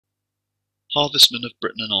Harvestmen of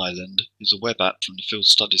Britain and Ireland is a web app from the Field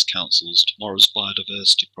Studies Council's Tomorrow's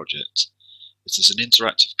Biodiversity project. It is an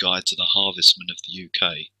interactive guide to the Harvestmen of the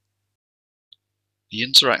UK. The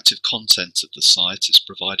interactive content of the site is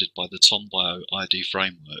provided by the Tom.bio ID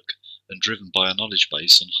Framework and driven by a knowledge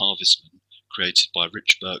base on Harvestmen created by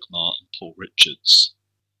Rich Birkmar and Paul Richards.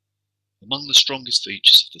 Among the strongest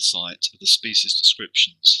features of the site are the species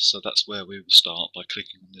descriptions, so that's where we will start by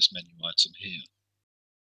clicking on this menu item here.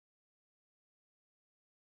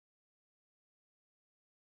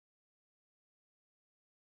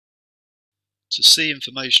 To see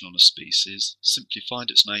information on a species, simply find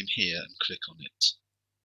its name here and click on it.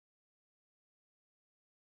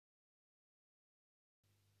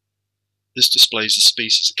 This displays the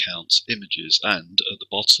species accounts, images and, at the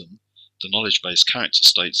bottom, the knowledge base character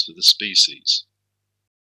states for the species.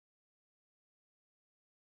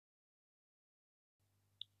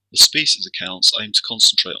 The species accounts aim to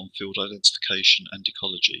concentrate on field identification and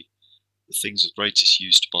ecology, the things of greatest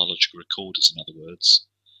use to biological recorders in other words.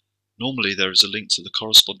 Normally there is a link to the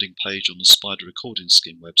corresponding page on the Spider Recording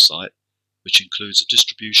Scheme website, which includes a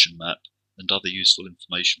distribution map and other useful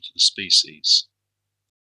information for the species.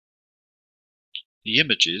 The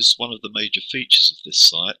images, one of the major features of this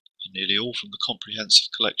site, are nearly all from the comprehensive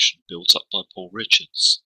collection built up by Paul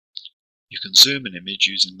Richards. You can zoom an image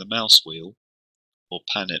using the mouse wheel or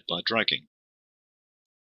pan it by dragging.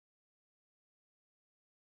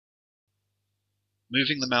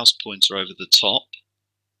 Moving the mouse pointer over the top,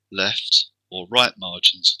 left or right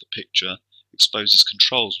margins of the picture exposes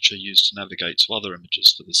controls which are used to navigate to other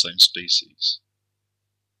images for the same species.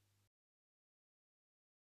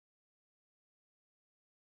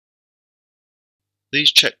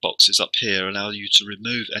 These checkboxes up here allow you to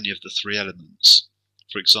remove any of the three elements.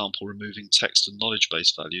 For example, removing text and knowledge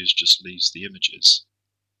base values just leaves the images.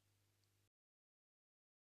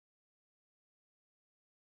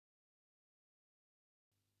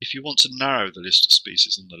 If you want to narrow the list of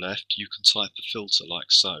species on the left, you can type a filter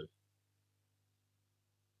like so.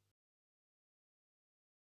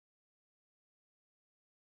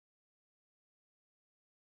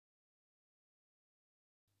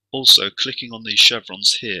 Also, clicking on these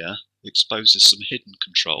chevrons here exposes some hidden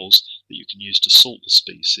controls that you can use to sort the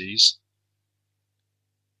species,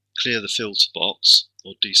 clear the filter box,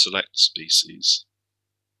 or deselect the species.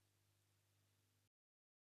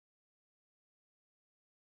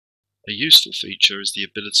 A useful feature is the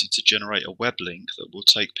ability to generate a web link that will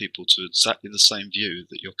take people to exactly the same view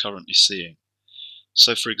that you're currently seeing.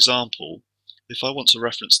 So for example, if I want to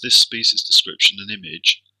reference this species description and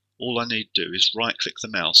image, all I need to do is right-click the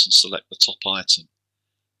mouse and select the top item.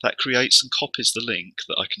 That creates and copies the link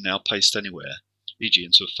that I can now paste anywhere, e.g.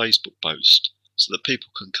 into a Facebook post, so that people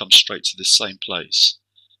can come straight to this same place.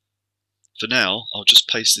 For now, I'll just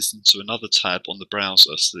paste this into another tab on the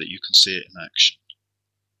browser so that you can see it in action.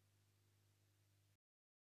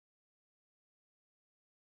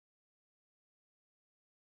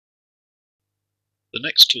 The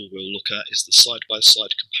next tool we'll look at is the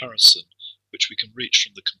side-by-side comparison, which we can reach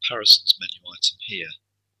from the Comparisons menu item here.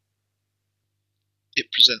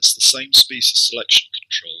 It presents the same species selection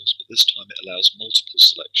controls, but this time it allows multiple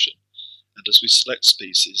selection, and as we select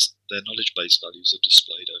species, their knowledge base values are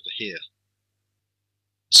displayed over here.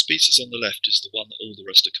 The species on the left is the one that all the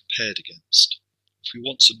rest are compared against. If we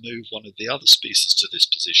want to move one of the other species to this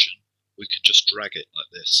position, we can just drag it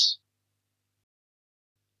like this.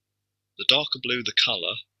 The darker blue the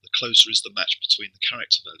colour, the closer is the match between the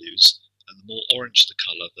character values, and the more orange the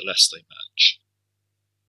colour, the less they match.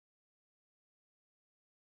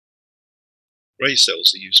 Grey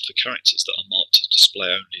cells are used for characters that are marked to display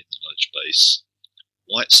only in the knowledge base.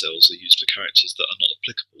 White cells are used for characters that are not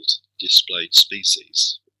applicable to displayed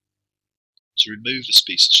species. To remove a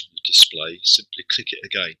species from the display, simply click it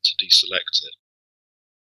again to deselect it.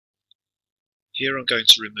 Here I'm going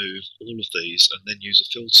to remove all of these and then use a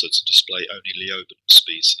filter to display only Leobenum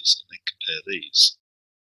species and then compare these.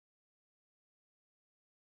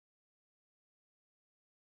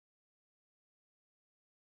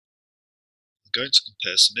 I'm going to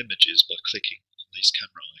compare some images by clicking on these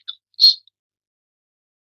camera icons.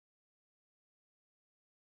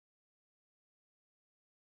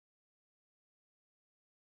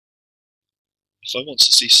 If I want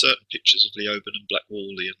to see certain pictures of Leobenum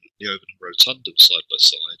blackwalli and Leobenum rotundum side by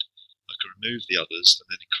side, I can remove the others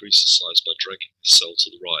and then increase the size by dragging this cell to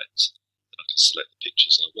the right. Then I can select the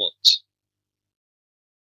pictures I want.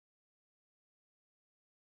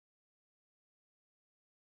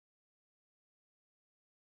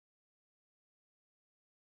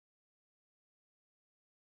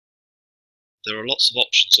 There are lots of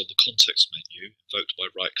options on the context menu, invoked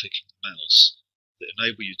by right-clicking the mouse, that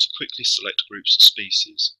enable you to quickly select groups of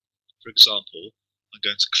species. For example, I'm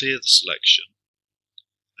going to clear the selection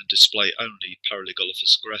and display only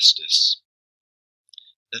Parallegolophus agrestis.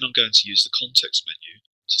 Then I'm going to use the context menu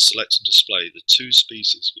to select and display the two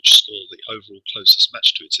species which score the overall closest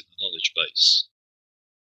match to it in the knowledge base.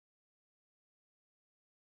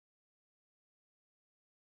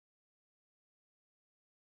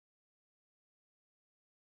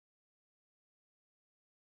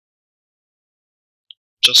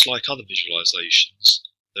 Just like other visualizations,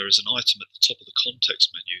 there is an item at the top of the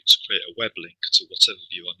context menu to create a web link to whatever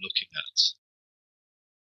view I'm looking at.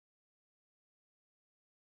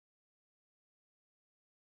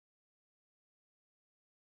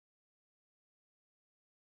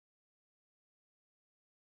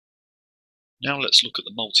 Now let's look at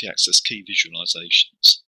the MultiAccess Key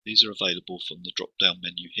visualizations. These are available from the drop-down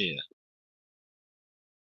menu here.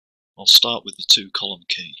 I'll start with the two-column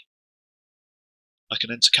key. I can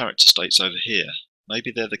enter character states over here.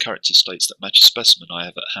 Maybe they're the character states that match a specimen I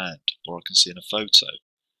have at hand, or I can see in a photo.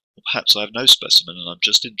 Or perhaps I have no specimen and I'm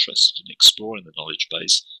just interested in exploring the knowledge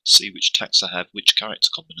base to see which taxa have which character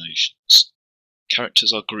combinations.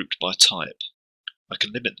 Characters are grouped by type. I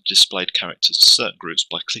can limit the displayed characters to certain groups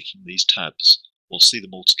by clicking these tabs, or see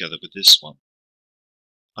them all together with this one.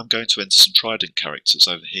 I'm going to enter some trident characters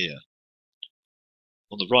over here.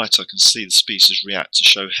 On the right I can see the species react to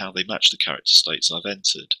show how they match the character states I've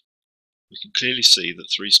entered. We can clearly see that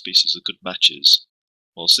three species are good matches,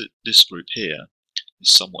 whilst this group here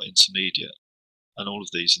is somewhat intermediate, and all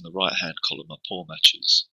of these in the right hand column are poor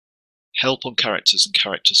matches. Help on characters and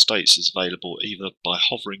character states is available either by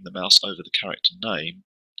hovering the mouse over the character name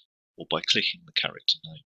or by clicking the character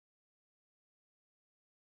name.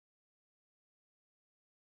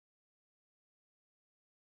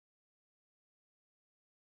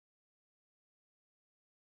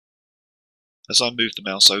 As I move the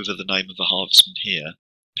mouse over the name of a Harvestman here,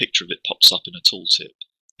 a picture of it pops up in a tooltip.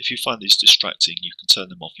 If you find these distracting, you can turn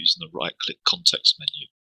them off using the right-click context menu.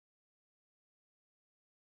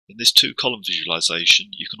 In this two-column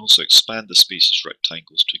visualization, you can also expand the species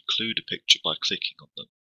rectangles to include a picture by clicking on them.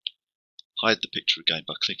 Hide the picture again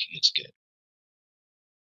by clicking it again.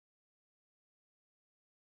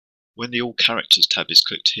 When the All Characters tab is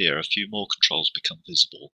clicked here, a few more controls become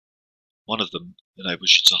visible. One of them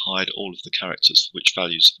enables you to hide all of the characters for which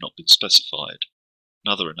values have not been specified.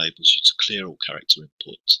 Another enables you to clear all character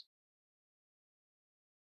input.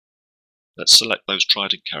 Let's select those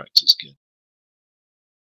trident characters again.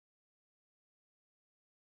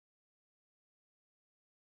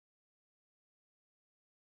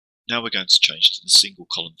 Now we're going to change to the single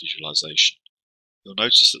column visualization. You'll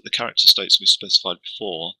notice that the character states we specified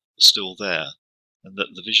before are still there, and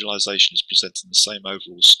that the visualization is presenting the same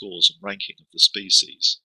overall scores and ranking of the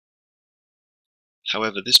species.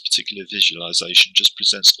 However, this particular visualization just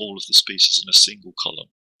presents all of the species in a single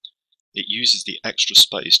column. It uses the extra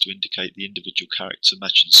space to indicate the individual character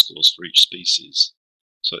matching scores for each species.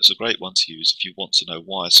 So it's a great one to use if you want to know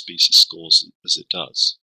why a species scores as it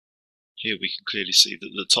does. Here we can clearly see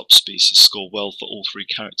that the top species score well for all three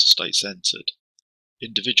character states entered.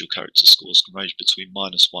 Individual character scores can range between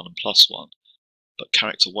 -1 and +1, but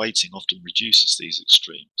character weighting often reduces these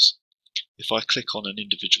extremes. If I click on an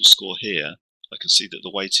individual score here, I can see that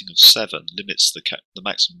the weighting of 7 limits the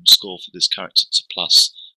maximum score for this character to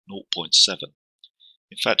 +0.7.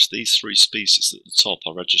 In fact, these three species at the top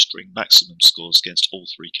are registering maximum scores against all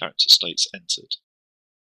three character states entered.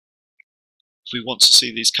 If we want to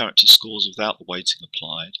see these character scores without the weighting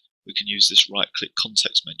applied, we can use this right-click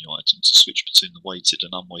context menu item to switch between the weighted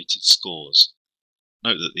and unweighted scores.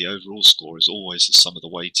 Note that the overall score is always the sum of the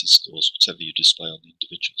weighted scores, whatever you display on the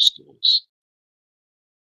individual scores.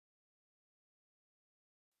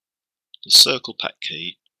 The Circle Pack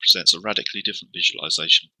key presents a radically different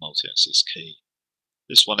visualization of MultiAccess Key.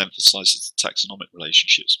 This one emphasizes the taxonomic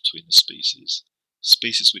relationships between the species.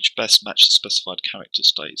 Species which best match the specified character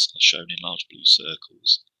states are shown in large blue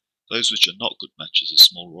circles. Those which are not good matches are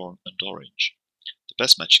small and orange. The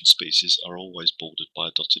best matching species are always bordered by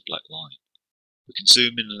a dotted black line. We can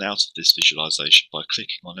zoom in and out of this visualization by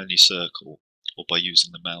clicking on any circle or by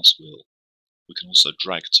using the mouse wheel. We can also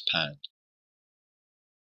drag to pan.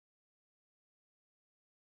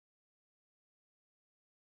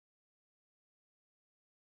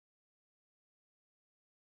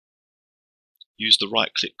 Use the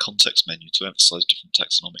right-click context menu to emphasize different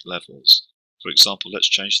taxonomic levels. For example, let's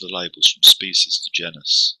change the labels from species to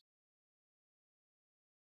genus.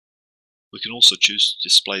 We can also choose to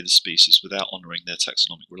display the species without honouring their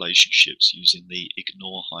taxonomic relationships using the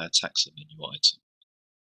Ignore Higher Taxa menu item.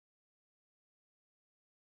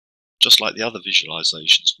 Just like the other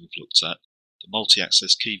visualizations we've looked at, the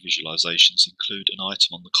MultiAccess Key visualizations include an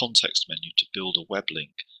item on the Context menu to build a web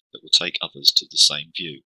link that will take others to the same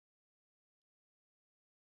view.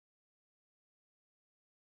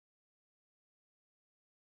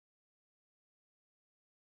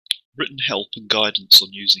 Written help and guidance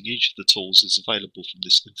on using each of the tools is available from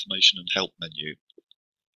this Information and Help menu.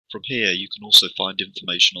 From here you can also find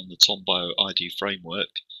information on the Tom.bio ID Framework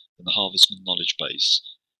and the Harvestmen knowledge base.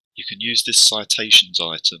 You can use this Citations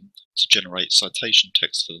item to generate citation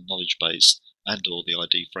text for the knowledge base and/or the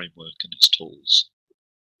ID Framework and its tools.